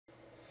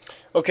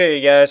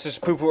Okay guys, this is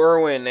Poo Poo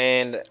Irwin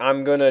and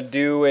I'm gonna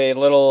do a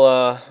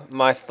little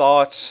my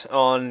thoughts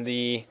on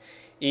the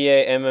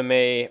EA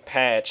MMA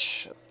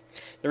patch.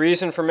 The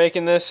reason for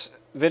making this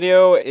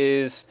video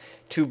is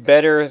to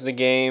better the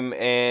game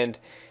and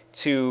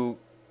to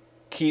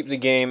keep the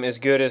game as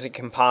good as it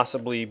can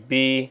possibly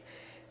be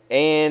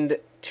and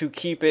to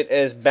keep it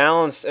as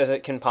balanced as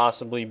it can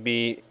possibly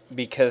be,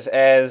 because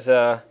as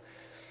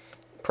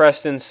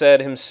Preston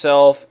said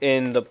himself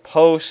in the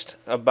post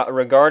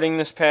regarding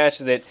this patch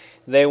that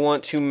they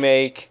want to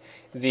make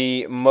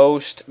the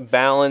most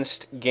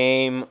balanced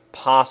game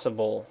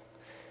possible.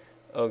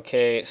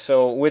 Okay,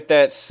 so with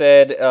that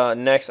said,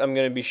 next I'm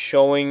going to be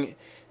showing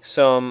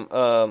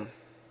some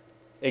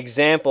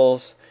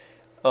examples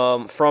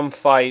from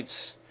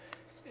fights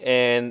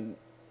and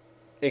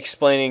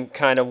explaining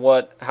kind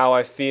of how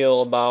I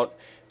feel about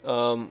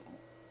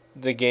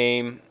the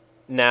game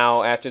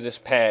now after this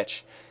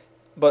patch.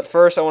 But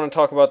first I want to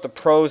talk about the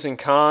pros and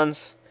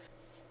cons.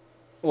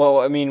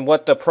 Well, I mean,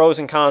 what the pros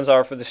and cons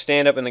are for the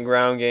stand-up and the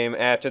ground game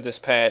after this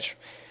patch.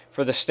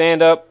 For the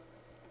stand-up,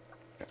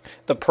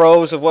 the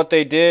pros of what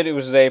they did, it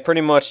was they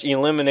pretty much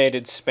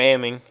eliminated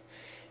spamming.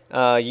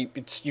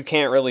 You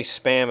can't really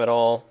spam at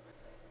all.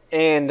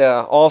 And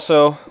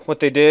also, what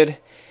they did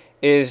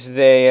is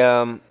they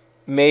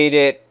made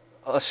it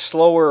a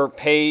slower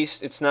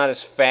pace. It's not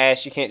as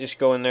fast. You can't just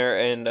go in there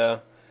and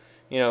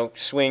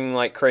swing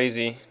like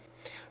crazy.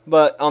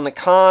 But on the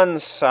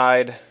cons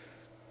side,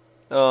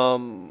 the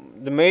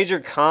major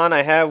con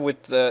I have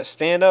with the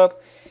stand-up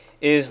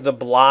is the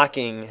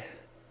blocking,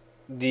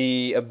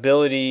 the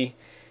ability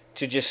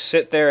to just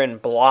sit there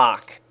and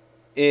block.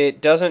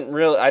 It doesn't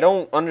really, I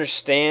don't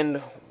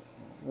understand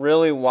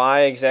really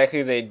why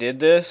exactly they did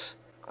this.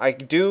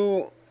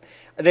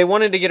 They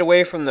wanted to get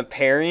away from the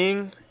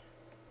parrying,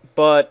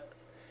 but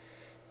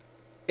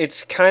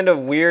it's kind of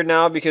weird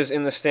now because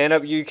in the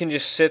stand-up you can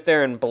just sit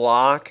there and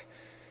block,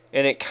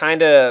 and it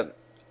kind of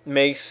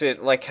makes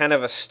it like kind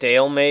of a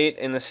stalemate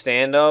in the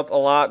stand-up a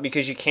lot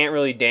because you can't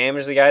really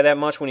damage the guy that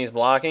much when he's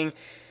blocking.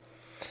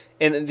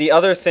 And the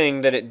other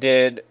thing that it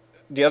did,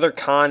 the other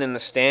con in the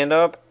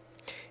stand-up,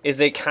 is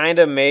they kind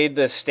of made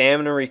the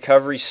stamina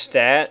recovery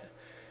stat,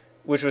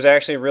 which was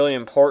actually really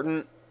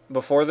important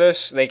before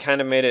this, they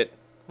kind of made it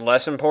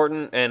less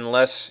important and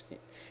less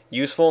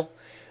useful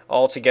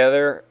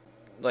altogether.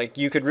 Like,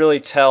 you could really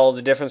tell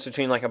the difference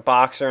between like a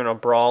boxer and a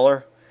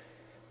brawler.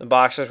 The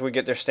boxers would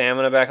get their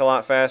stamina back a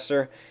lot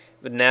faster,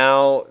 but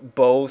now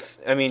both,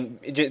 I mean,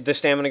 the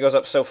stamina goes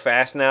up so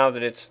fast now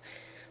that it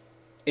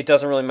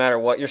doesn't really matter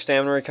what your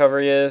stamina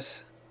recovery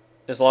is,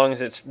 as long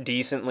as it's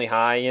decently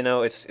high.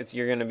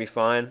 You're going to be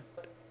fine.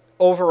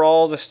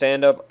 Overall, the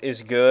stand-up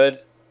is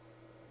good.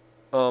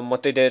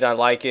 What they did, I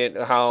like it.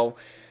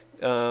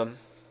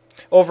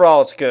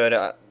 Overall, it's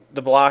good.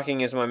 The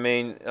blocking is my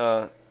main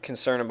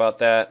concern about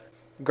that.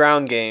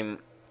 Ground game.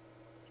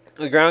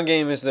 The ground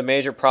game is the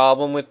major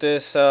problem with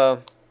this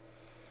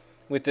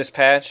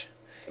patch.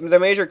 The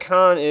major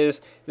con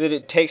is that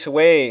it takes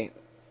away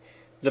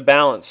the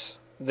balance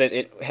that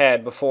it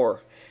had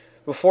before.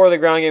 Before, the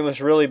ground game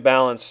was really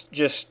balanced,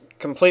 just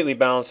completely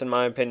balanced in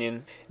my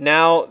opinion.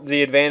 Now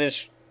the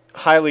advantage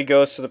highly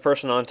goes to the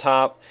person on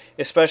top,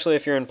 especially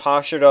if you're in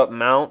postured up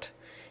mount.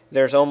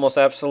 There's almost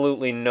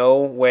absolutely no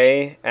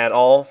way at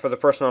all for the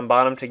person on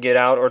bottom to get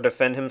out or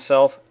defend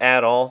himself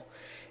at all.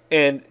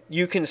 And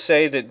you can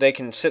say that they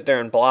can sit there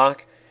and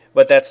block,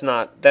 but that's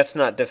not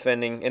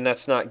defending, and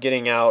that's not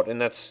getting out, and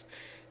that's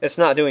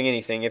not doing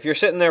anything. If you're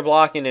sitting there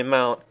blocking in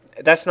mount,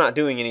 that's not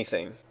doing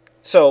anything.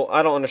 So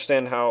I don't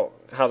understand how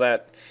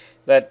that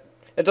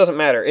it doesn't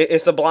matter.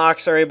 If the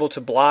blocks are able to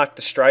block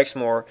the strikes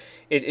more,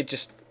 it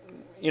just,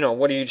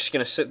 what are you just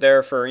going to sit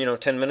there for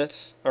 10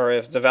 minutes? Or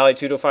if the Valley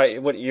Tudo fight,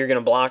 what, you're going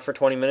to block for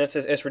 20 minutes?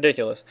 It's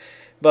ridiculous.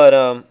 But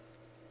and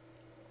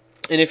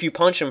if you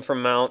punch him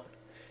from mount,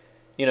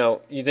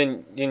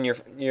 then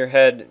your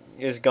head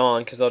is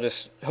gone, because they'll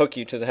just hook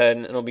you to the head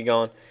and it'll be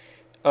gone.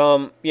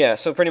 Yeah,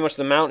 so pretty much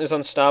the mount is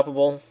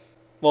unstoppable.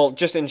 Well,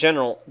 just in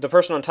general, the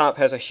person on top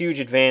has a huge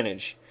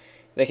advantage.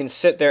 They can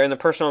sit there, and the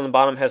person on the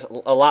bottom has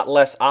a lot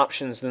less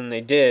options than they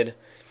did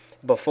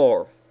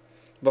before.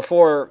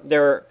 Before,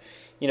 the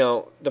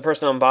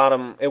person on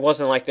bottom, it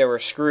wasn't like they were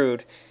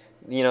screwed.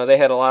 They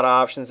had a lot of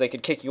options. They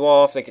could kick you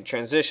off, they could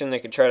transition, they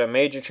could try to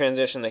major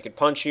transition, they could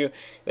punch you,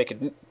 they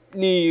could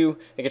knee you,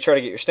 they could try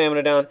to get your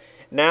stamina down.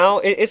 Now,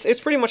 it's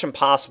pretty much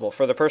impossible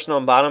for the person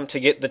on bottom to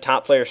get the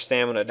top player's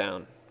stamina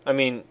down. I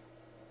mean,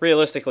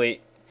 realistically,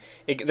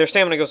 their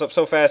stamina goes up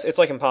so fast, it's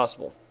like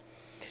impossible.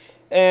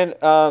 And,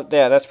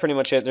 yeah, that's pretty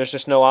much it. There's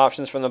just no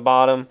options from the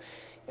bottom.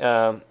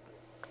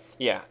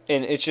 Yeah,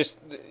 and it's just,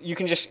 you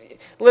can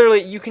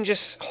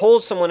just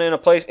hold someone in a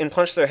place and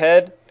punch their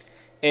head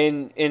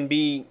and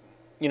be,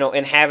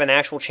 and have an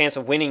actual chance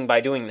of winning by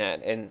doing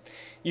that. And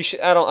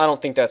I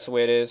don't think that's the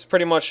way it is.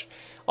 Pretty much,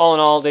 all in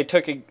all, they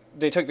took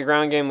the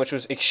ground game, which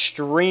was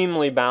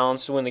extremely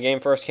balanced when the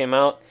game first came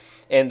out,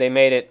 and they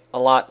made it a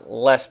lot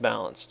less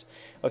balanced.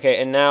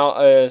 Okay, and now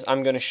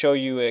I'm going to show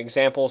you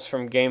examples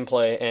from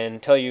gameplay and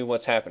tell you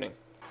what's happening.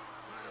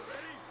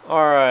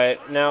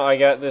 Alright, now I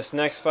got this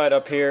next fight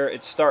up here.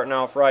 It's starting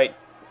off right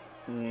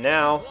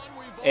now.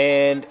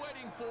 And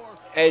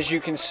as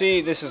you can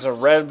see, this is a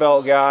red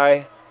belt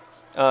guy.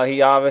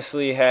 He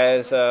obviously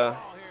has,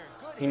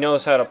 he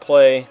knows how to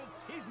play.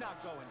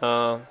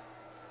 And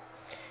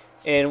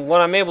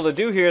what I'm able to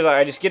do here is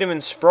I just get him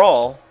in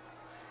sprawl.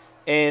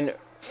 And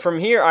from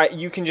here,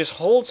 you can just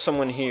hold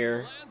someone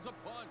here.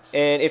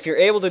 And if you're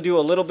able to do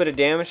a little bit of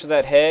damage to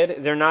that head,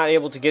 they're not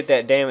able to get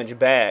that damage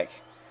back.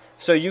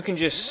 So you can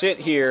just sit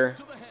here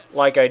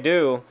like I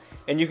do,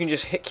 and you can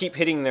just keep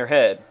hitting their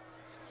head.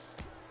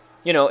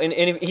 You know,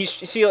 and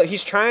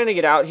he's trying to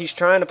get out, he's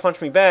trying to punch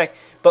me back,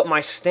 but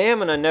my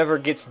stamina never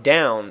gets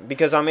down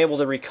because I'm able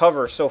to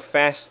recover so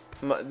fast.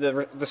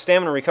 The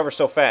stamina recovers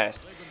so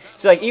fast.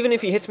 So like even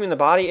if he hits me in the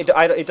body, it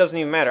doesn't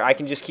even matter. I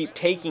can just keep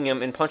taking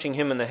him and punching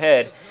him in the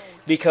head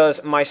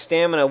because my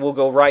stamina will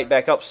go right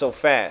back up so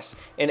fast.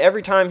 And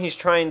every time he's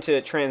trying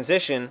to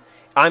transition,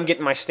 I'm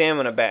getting my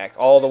stamina back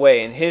all the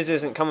way, and his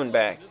isn't coming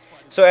back.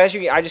 So I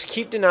just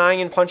keep denying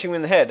and punching him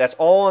in the head. That's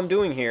all I'm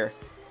doing here.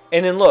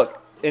 And then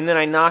look, and then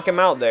I knock him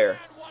out there.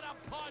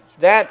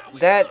 That's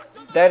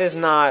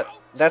not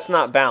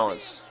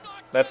balance.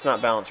 That's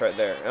not balance right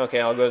there. Okay,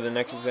 I'll go to the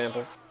next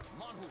example.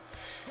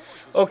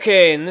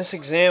 Okay, in this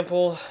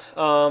example,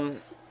 I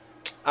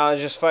was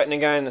just fighting a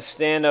guy in the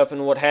stand-up,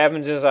 and what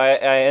happens is I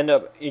end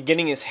up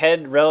getting his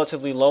head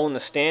relatively low in the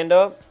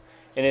stand-up,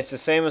 and it's the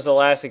same as the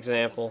last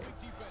example.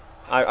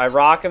 I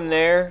rock him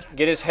there,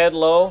 get his head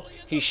low,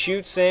 he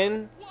shoots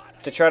in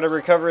to try to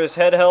recover his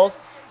head health,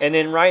 and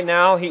then right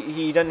now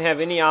he doesn't have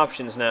any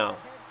options now.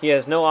 He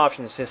has no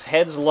options. His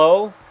head's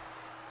low,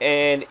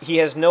 and he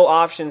has no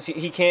options.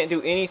 He can't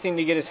do anything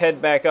to get his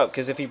head back up,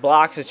 because if he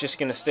blocks, it's just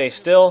going to stay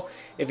still.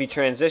 If he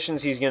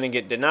transitions, he's going to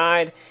get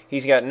denied.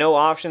 He's got no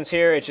options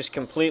here. It's just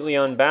completely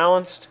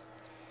unbalanced.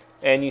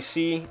 And you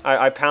see,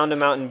 I pound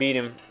him out and beat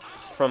him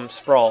from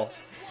sprawl.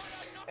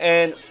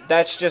 And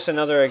that's just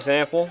another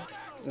example.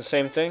 The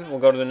same thing. We'll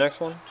go to the next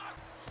one.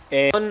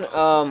 And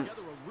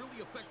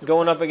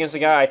going up against the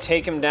guy, I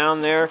take him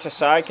down there to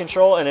side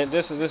control, and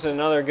this is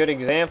another good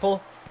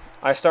example.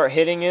 I start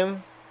hitting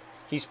him.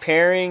 He's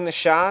parrying the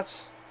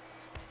shots,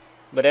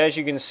 but as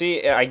you can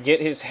see, I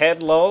get his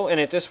head low, and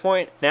at this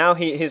point, now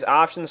his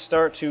options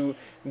start to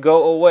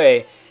go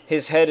away.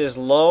 His head is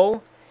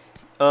low.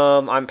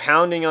 I'm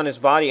pounding on his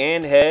body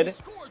and head,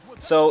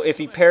 so if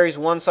he parries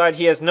one side,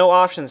 he has no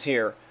options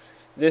here.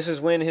 This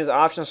is when his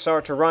options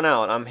start to run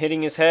out. I'm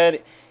hitting his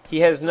head.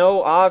 He has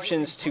no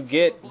options to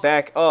get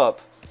back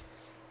up.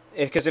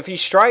 Because if he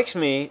strikes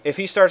me, if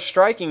he starts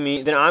striking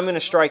me, then I'm going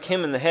to strike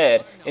him in the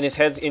head, and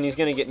he's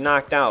going to get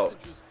knocked out.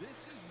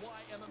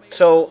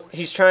 So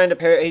he's trying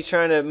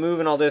to move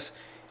and all this.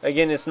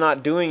 Again, it's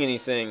not doing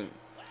anything.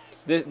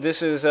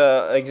 This is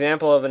an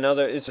example of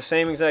another. It's the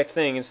same exact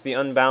thing. It's the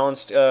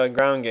unbalanced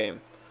ground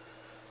game.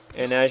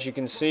 And as you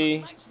can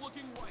see,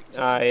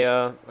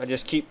 I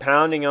just keep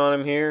pounding on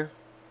him here.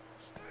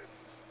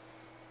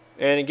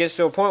 And it gets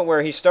to a point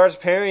where he starts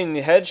parrying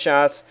the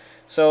headshots.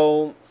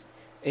 So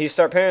he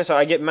starts parrying, so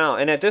I get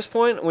mount. And at this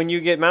point, when you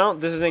get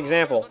mount, this is an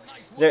example.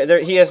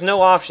 He has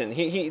no option.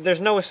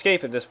 There's no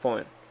escape at this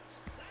point.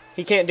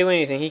 He can't do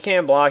anything. He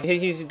can't block.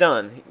 He's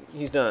done.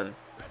 He's done.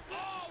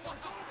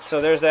 So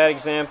there's that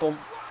example.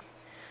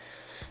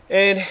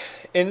 And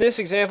in this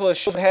example, it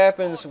shows what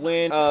happens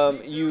when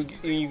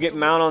you get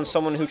mount on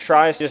someone who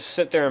tries to just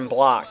sit there and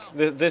block.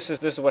 This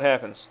is what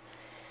happens.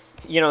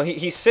 You know,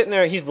 he's sitting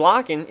there, he's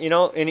blocking, you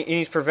know, and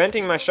he's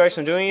preventing my strikes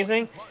from doing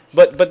anything.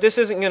 But this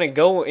isn't going to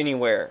go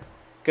anywhere,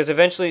 because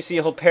eventually, see,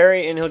 he'll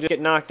parry and he'll just get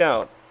knocked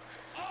out.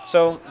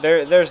 So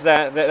there's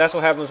that. That's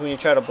what happens when you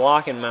try to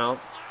block and mount.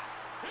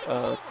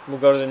 We'll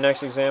go to the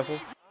next example.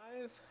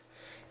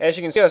 As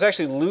you can see, I was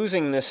actually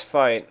losing this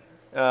fight.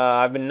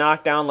 I've been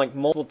knocked down like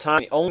multiple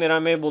times. The only thing that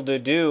I'm able to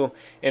do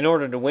in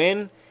order to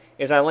win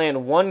is I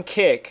land one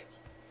kick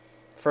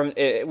from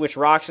which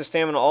rocks his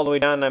stamina all the way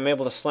down, and I'm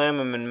able to slam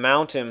him and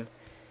mount him.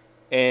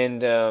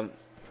 And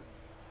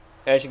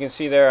as you can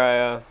see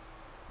there,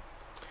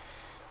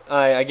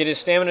 I get his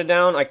stamina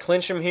down. I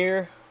clinch him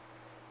here,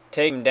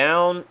 take him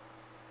down.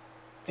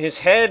 His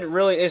head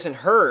really isn't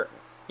hurt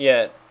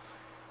yet.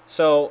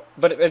 So,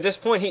 but at this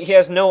point, he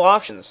has no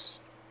options.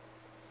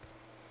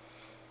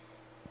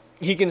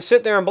 He can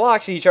sit there and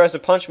block, so he tries to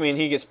punch me and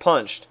he gets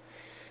punched.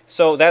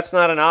 So that's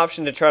not an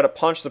option to try to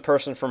punch the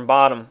person from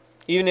bottom.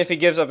 Even if he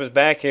gives up his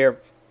back here,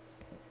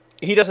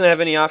 he doesn't have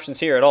any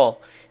options here at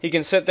all. He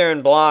can sit there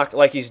and block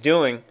like he's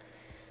doing,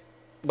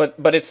 but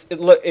it's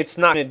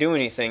not going to do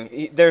anything.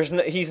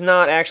 He's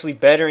not actually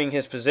bettering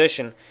his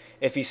position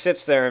if he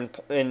sits there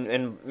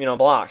and you know,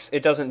 blocks.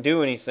 It doesn't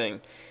do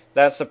anything.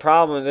 That's the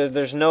problem.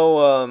 There's no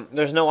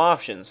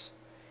options.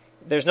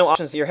 There's no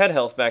options to get your head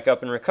health back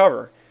up and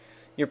recover.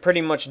 You're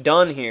pretty much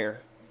done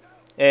here,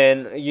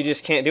 and you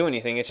just can't do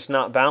anything. It's just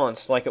not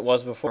balanced like it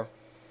was before.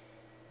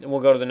 And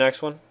we'll go to the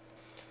next one.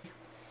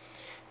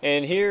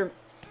 And here,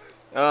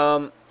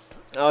 I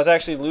was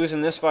actually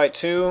losing this fight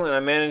too, and I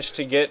managed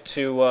to get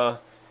to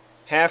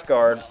half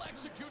guard.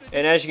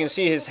 And as you can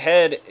see, his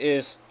head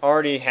is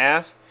already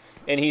half,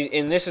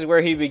 and this is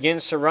where he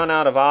begins to run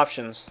out of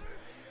options.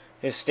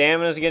 His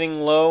stamina is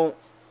getting low,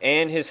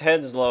 and his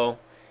head's low.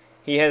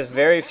 He has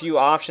very few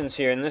options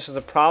here, and this is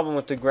the problem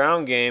with the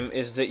ground game,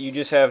 is that you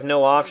just have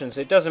no options.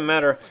 It doesn't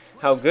matter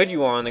how good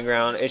you are on the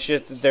ground, it's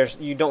just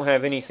that you don't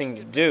have anything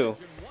to do.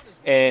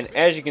 And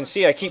as you can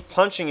see, I keep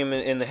punching him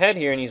in the head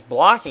here, and he's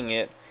blocking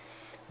it.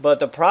 But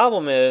the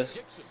problem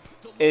is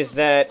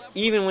that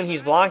even when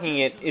he's blocking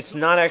it, it's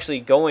not actually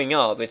going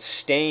up, it's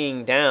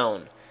staying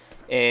down.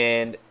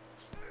 And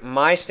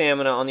my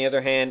stamina, on the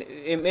other hand,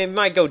 it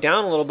might go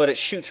down a little, but it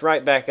shoots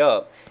right back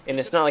up. And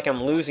it's not like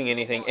I'm losing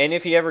anything. And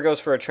if he ever goes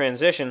for a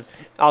transition,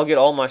 I'll get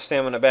all my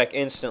stamina back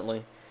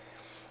instantly.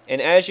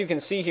 And as you can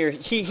see here,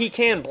 he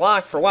can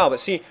block for a while. But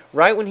see,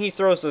 right when he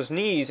throws those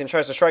knees and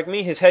tries to strike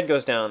me, his head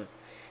goes down.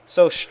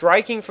 So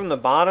striking from the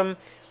bottom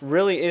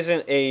really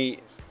isn't a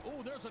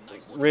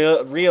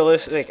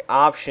realistic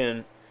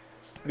option,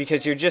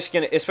 because you're just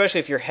going to, especially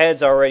if your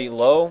head's already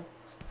low,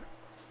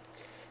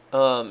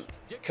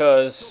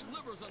 because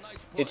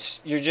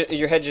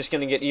your head's just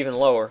going to get even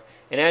lower.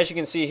 And as you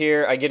can see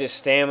here, I get his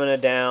stamina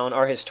down,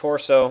 or his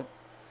torso,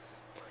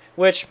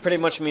 which pretty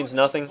much means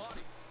nothing.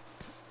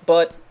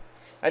 But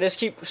I just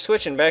keep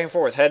switching back and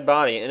forth, head,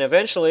 body, and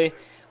eventually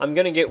I'm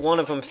going to get one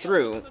of them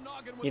through.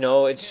 You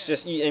know, it's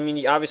just, I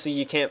mean, obviously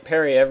you can't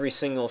parry every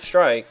single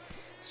strike,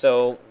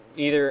 so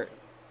either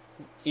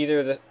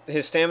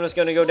his stamina's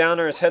going to go down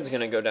or his head's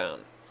going to go down.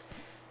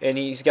 And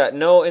he's got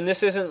no, and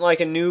this isn't like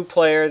a new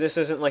player, this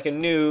isn't like a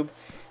noob.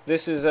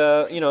 This is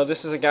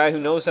this is a guy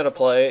who knows how to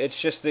play. It's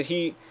just that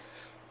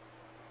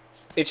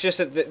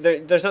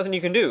there's nothing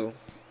you can do.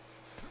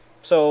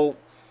 So,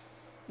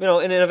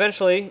 and then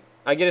eventually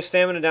I get his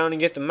stamina down and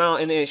get the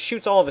mount, and it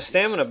shoots all of his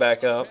stamina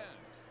back up.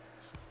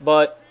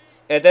 But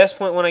at this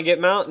point, when I get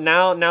mount,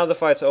 now the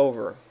fight's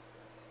over.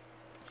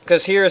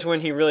 Because here is when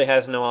he really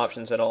has no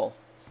options at all.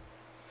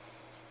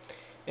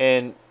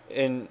 And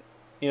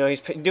he's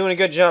doing a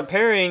good job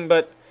parrying,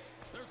 but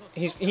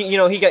he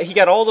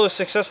got all those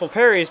successful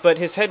parries, but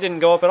his head didn't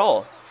go up at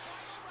all.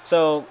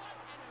 So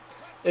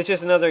it's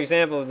just another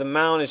example of the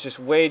mount is just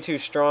way too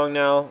strong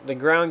now. The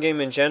ground game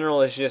in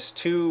general is just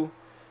too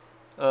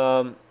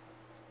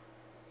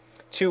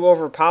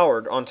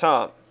overpowered on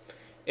top.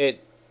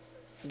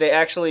 They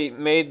actually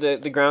made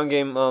the ground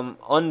game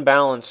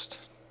unbalanced.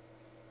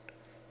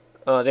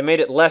 They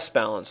made it less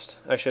balanced,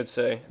 I should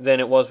say, than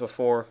it was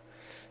before.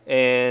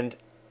 And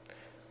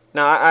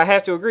now I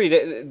have to agree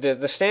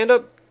that the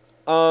stand-up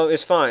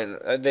is fine.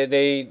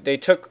 They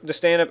took the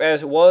stand-up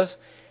as it was,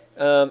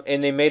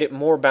 and they made it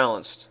more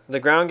balanced. The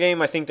ground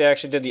game, I think they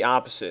actually did the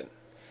opposite.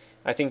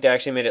 I think they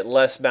actually made it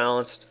less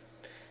balanced.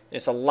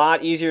 It's a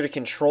lot easier to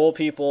control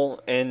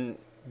people and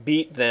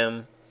beat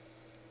them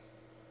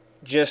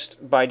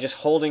just by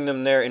holding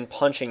them there and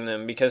punching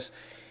them, because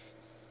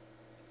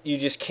you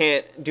just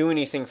can't do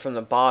anything from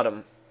the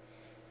bottom.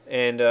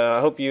 And I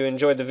hope you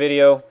enjoyed the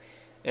video,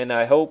 and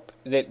I hope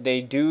that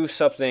they do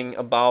something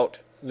about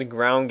the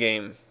ground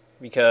game,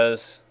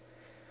 because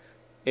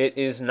it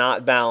is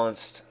not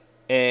balanced,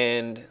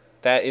 and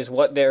that is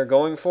what they're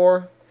going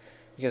for,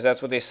 because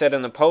that's what they said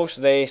in the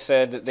post. They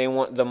said that they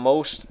want the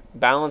most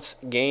balanced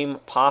game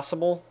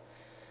possible,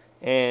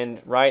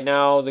 and right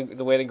now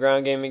the way the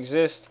ground game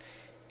exists,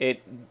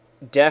 it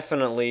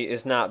definitely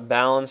is not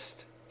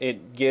balanced.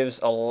 It gives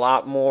a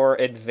lot more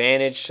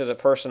advantage to the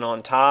person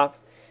on top,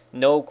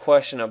 no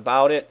question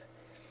about it.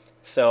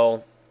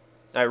 So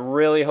I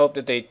really hope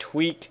that they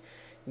tweak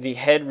the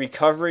head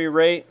recovery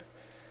rate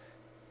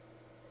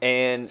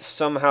and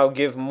somehow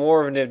give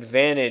more of an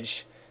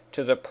advantage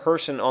to the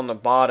person on the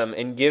bottom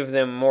and give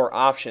them more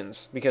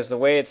options, because the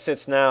way it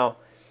sits now,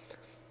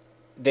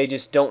 they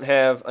just don't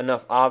have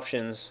enough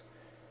options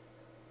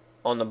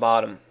on the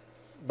bottom.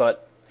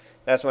 But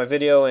that's my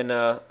video, and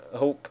I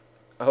hope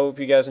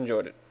you guys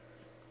enjoyed it.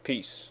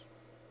 Peace.